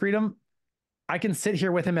time freedom, I can sit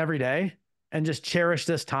here with him every day and just cherish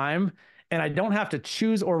this time. And I don't have to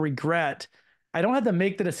choose or regret. I don't have to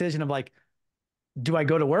make the decision of like, do I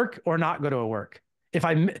go to work or not go to work? If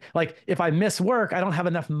I miss work, I don't have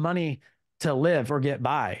enough money to live or get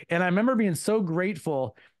by. And I remember being so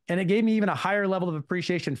grateful, and it gave me even a higher level of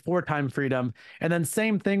appreciation for time freedom. And then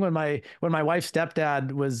same thing when my wife's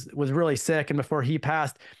stepdad was really sick and before he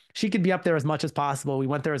passed, she could be up there as much as possible. We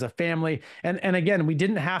went there as a family. And again, we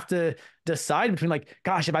didn't have to decide between like,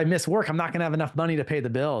 gosh, if I miss work, I'm not going to have enough money to pay the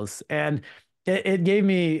bills. And it gave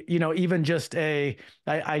me, even just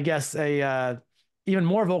I guess even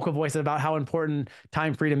more vocal voice about how important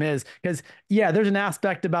time freedom is. Because yeah, there's an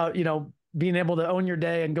aspect about, being able to own your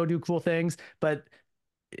day and go do cool things, but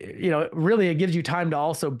really it gives you time to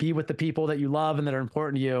also be with the people that you love and that are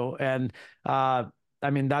important to you. And I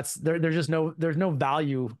mean, there's just there's no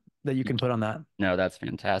value that you You can put on that. No, that's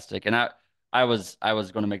fantastic. And I was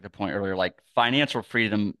going to make the point earlier, like financial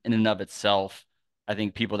freedom in and of itself, I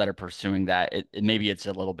think people that are pursuing that, maybe it's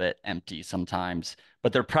a little bit empty sometimes,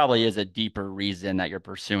 but there probably is a deeper reason that you're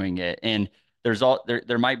pursuing it. And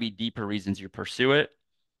there might be deeper reasons you pursue it,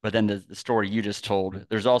 but then the story you just told,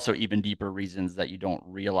 there's also even deeper reasons that you don't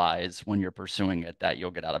realize when you're pursuing it that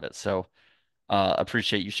you'll get out of it. So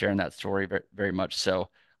appreciate you sharing that story very, very much. So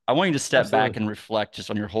I want you to step back Absolutely. and reflect just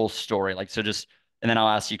on your whole story. Like, so just, and then I'll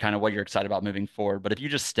ask you kind of what you're excited about moving forward. But if you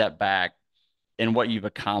just step back and what you've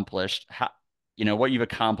accomplished, what you've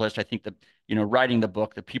accomplished, I think writing the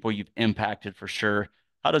book, the people you've impacted for sure.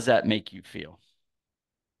 How does that make you feel?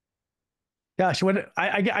 Gosh,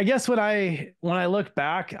 I guess when I look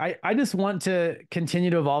back, I just want to continue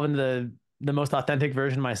to evolve into the most authentic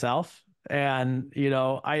version of myself. And,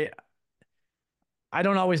 I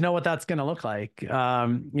don't always know what that's going to look like.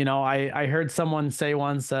 I heard someone say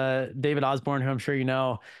once, David Osborne, who I'm sure you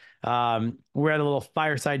know, we were at a little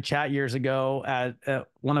fireside chat years ago at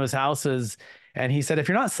one of his houses, and he said, if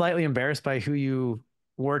you're not slightly embarrassed by who you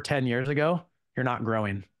were 10 years ago, you're not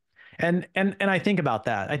growing. And I think about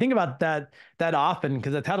that. I think about that often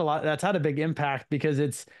because that's had a big impact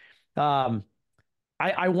because um,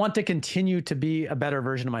 I want to continue to be a better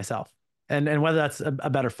version of myself. And whether that's a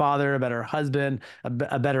better father, a better husband, a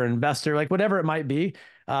better investor, like whatever it might be,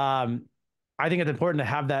 I think it's important to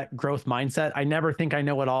have that growth mindset. I never think I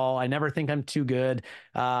know it all. I never think I'm too good.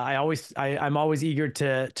 I'm always eager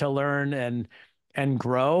to learn and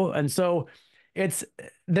grow. And so it's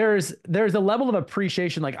there's a level of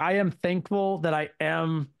appreciation. Like I am thankful that I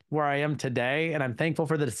am where I am today, and I'm thankful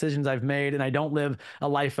for the decisions I've made. And I don't live a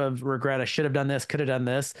life of regret. I should have done this, could have done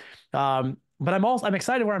this. But I'm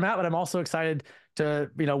excited where I'm at, but I'm also excited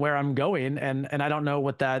to where I'm going, and I don't know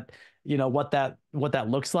what that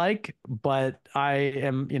looks like, but I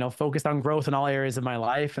am focused on growth in all areas of my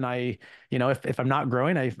life, and if I'm not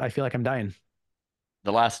growing, I feel like I'm dying.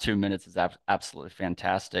 The last 2 minutes is absolutely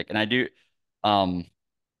fantastic. And I do, um,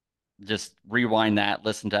 just rewind that,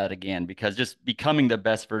 listen to that again, because just becoming the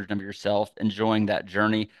best version of yourself, enjoying that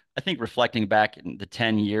journey. I think reflecting back in the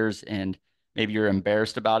 10 years and maybe you're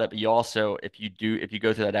embarrassed about it, but you also, if you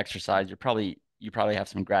go through that exercise, you probably have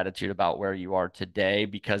some gratitude about where you are today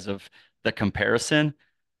because of the comparison.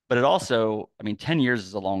 But it also, I mean, 10 years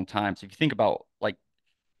is a long time. So if you think about like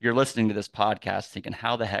you're listening to this podcast thinking,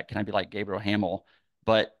 how the heck can I be like Gabriel Hamel?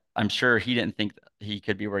 But I'm sure he didn't think he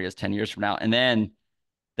could be where he is 10 years from now. And then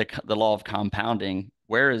the law of compounding,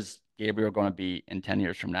 where is Gabriel going to be in 10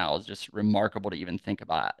 years from now is just remarkable to even think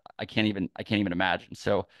about. I can't even imagine.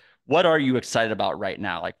 So what are you excited about right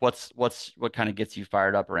now? Like what kind of gets you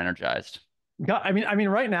fired up or energized? God, I mean,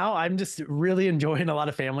 right now I'm just really enjoying a lot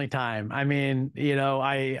of family time. I mean,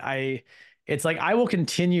 it's like I will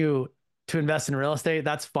continue to invest in real estate.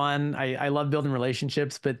 That's fun. I love building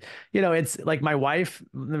relationships, but it's like the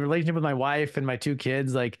relationship with my wife and my two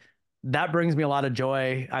kids, like that brings me a lot of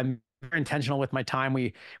joy. I'm very intentional with my time.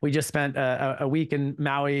 We just spent a week in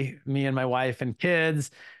Maui, me and my wife and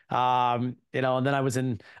kids. And then I was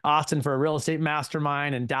in Austin for a real estate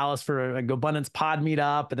mastermind and Dallas for a abundance pod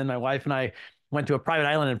meetup. And then my wife and I went to a private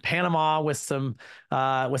island in Panama with some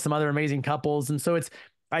other amazing couples. And so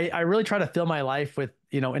I really try to fill my life with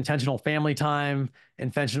intentional family time,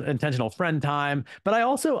 intentional friend time. But I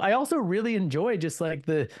also really enjoy just like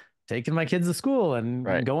the taking my kids to school and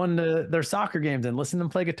Right. going to their soccer games and listening to them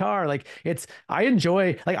play guitar. Like I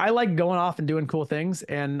enjoy, like I like going off and doing cool things.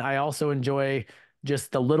 And I also enjoy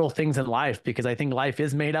just the little things in life because I think life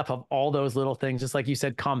is made up of all those little things, just like you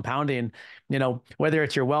said, compounding, whether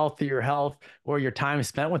it's your wealth or your health or your time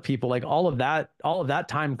spent with people, like all of that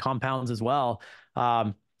time compounds as well.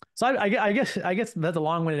 So I guess that's a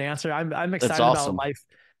long-winded answer. I'm That's excited about awesome.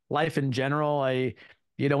 life in general. When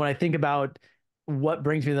I think about what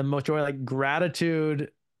brings me the most joy, like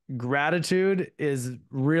gratitude is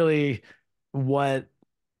really what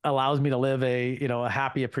allows me to live a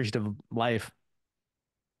happy, appreciative life.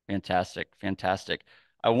 Fantastic. Fantastic.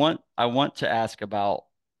 I want to ask about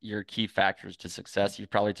your key factors to success. You've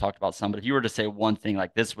probably talked about some, but if you were to say one thing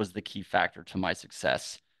like this was the key factor to my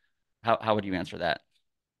success, how would you answer that?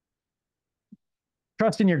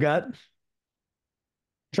 Trust in your gut.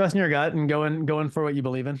 Trust in your gut and going for what you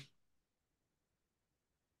believe in.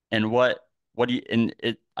 And what do you and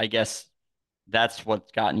it I guess that's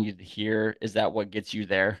what's gotten you to here. Is that what gets you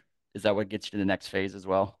there? Is that what gets you to the next phase as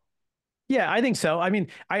well? Yeah, I think so. I mean,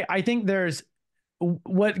 I think there's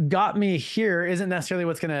what got me here isn't necessarily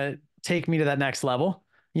what's going to take me to that next level.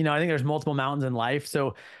 I think there's multiple mountains in life.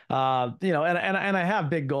 So, and I have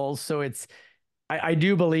big goals. So I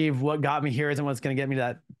do believe what got me here isn't what's going to get me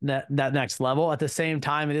to that next level. At the same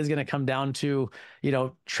time, it is going to come down to,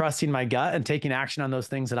 trusting my gut and taking action on those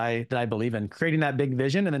things that I believe in, creating that big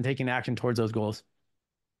vision and then taking action towards those goals.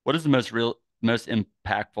 What is the most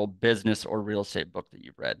impactful business or real estate book that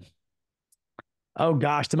you've read? Oh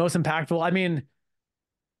gosh, the most impactful. I mean,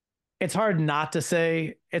 it's hard not to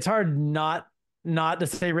say, not to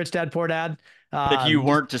say Rich Dad Poor Dad. But if you Just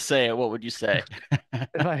weren't to say it, what would you say?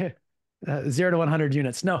 if I 0 to 100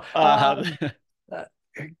 units. No, Uh, uh,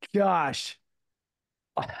 gosh,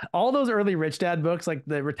 all those early Rich Dad books, like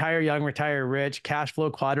the Retire Young, Retire Rich, Cash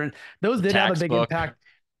Flow Quadrant, those the did have a tax big book. impact.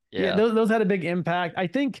 Yeah, Yeah. those had a big impact. I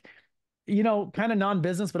think, kind of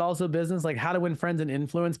non-business, but also business, like How to Win Friends and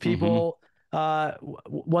Influence Hmm. People,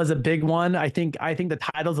 was a big one. I think the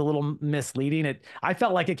title's a little misleading. I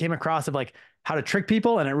felt like it came across of like how to trick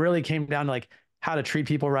people, and it really came down to like how to treat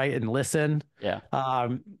people right and listen. Yeah.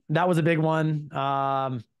 That was a big one.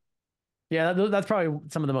 Yeah, that's probably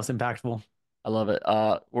some of the most impactful. I love it.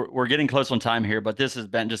 We're getting close on time here, but this has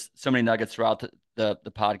been just so many nuggets throughout the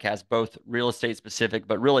podcast, both real estate specific,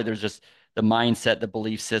 but really there's just the mindset, the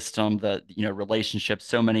belief system, the relationships,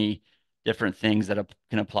 so many different things that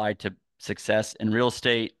can apply to success in real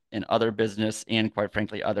estate and other business, and quite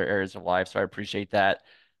frankly, other areas of life. So I appreciate that.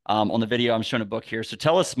 On the video, I'm showing a book here. So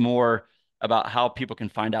tell us more about how people can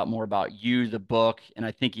find out more about you, the book, and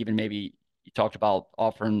I think even maybe you talked about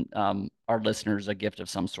offering our listeners a gift of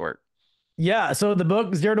some sort. Yeah, so the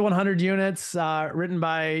book 0 to 100 Units, written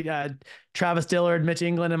by Travis Dillard, Mitch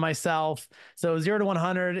England, and myself. So 0 to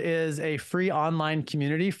 100 is a free online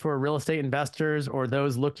community for real estate investors or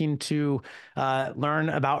those looking to learn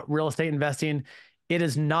about real estate investing. It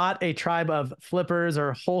is not a tribe of flippers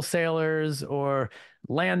or wholesalers or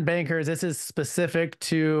land bankers. This is specific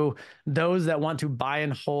to those that want to buy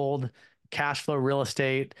and hold cash flow real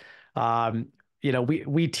estate.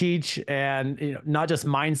 We teach, and not just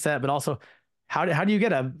mindset, but also how do you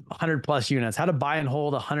get 100 plus units, how to buy and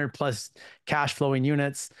hold 100 plus cash flowing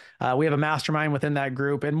units. We have a mastermind within that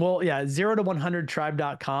group, and 0 to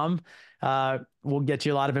 100tribe.com we'll get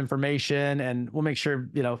you a lot of information, and we'll make sure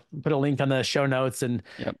put a link on the show notes, and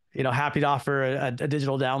Yep. happy to offer a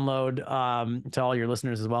digital download to all your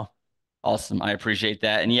listeners as well. Awesome. I appreciate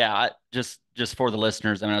that. And yeah, just for the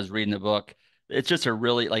listeners, I mean, I was reading the book. It's just a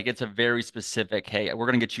really it's a very specific, hey, we're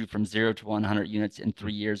going to get you from 0 to 100 units in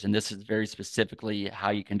 3 years. And this is very specifically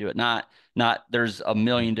how you can do it. Not there's a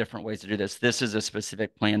million different ways to do this. This is a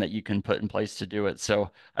specific plan that you can put in place to do it.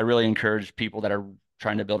 So I really encourage people that are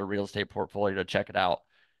trying to build a real estate portfolio to check it out.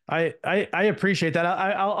 I appreciate that.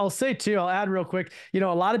 I'll say too, I'll add real quick, a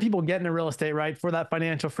lot of people get into real estate, right, for that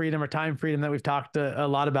financial freedom or time freedom that we've talked a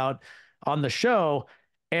lot about on the show.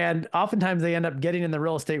 And oftentimes they end up getting in the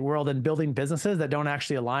real estate world and building businesses that don't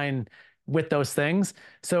actually align with those things.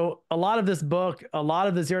 So a lot of this book, a lot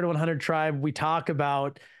of the 0 to 100 tribe, we talk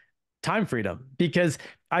about time freedom, because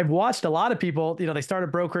I've watched a lot of people, they start a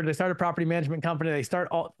broker, they start a property management company, they start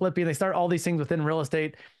flipping, they start all these things within real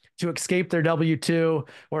estate to escape their W-2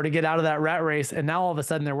 or to get out of that rat race. And now all of a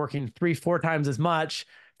sudden they're working 3-4 times as much,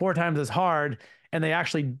 4 times as hard, and they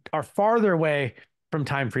actually are farther away from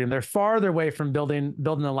time freedom. They're farther away from building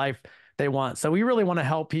the life they want. So we really want to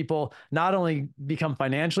help people not only become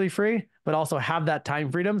financially free, but also have that time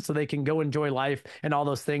freedom so they can go enjoy life and all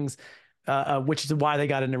those things, which is why they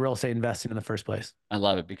got into real estate investing in the first place. I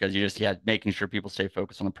love it because you just, yeah, making sure people stay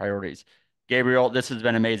focused on the priorities. Gabriel, this has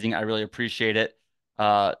been amazing. I really appreciate it.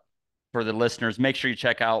 For the listeners, make sure you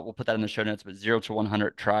check out, we'll put that in the show notes, but 0 to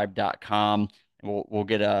 100tribe.com. And we'll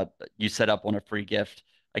get you set up on a free gift.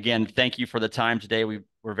 Again, thank you for the time today.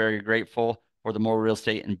 We're very grateful for the More Real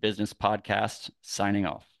Estate and Business podcast. Signing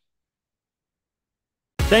off.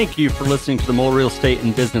 Thank you for listening to the More Real Estate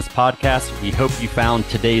and Business podcast. We hope you found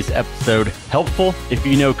today's episode helpful. If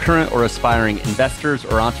you know current or aspiring investors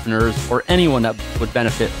or entrepreneurs or anyone that would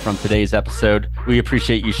benefit from today's episode, we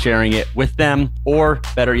appreciate you sharing it with them, or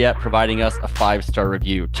better yet, providing us a 5-star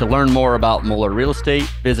review. To learn more about Moeller Real Estate,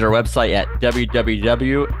 visit our website at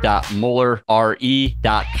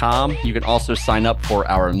www.moellerre.com. You can also sign up for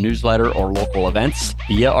our newsletter or local events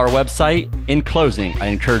via our website. In closing, I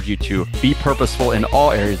encourage you to be purposeful in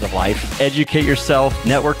all areas of life, educate yourself,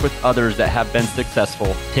 network with others that have been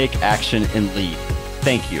successful, take action, and lead.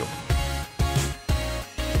 Thank you.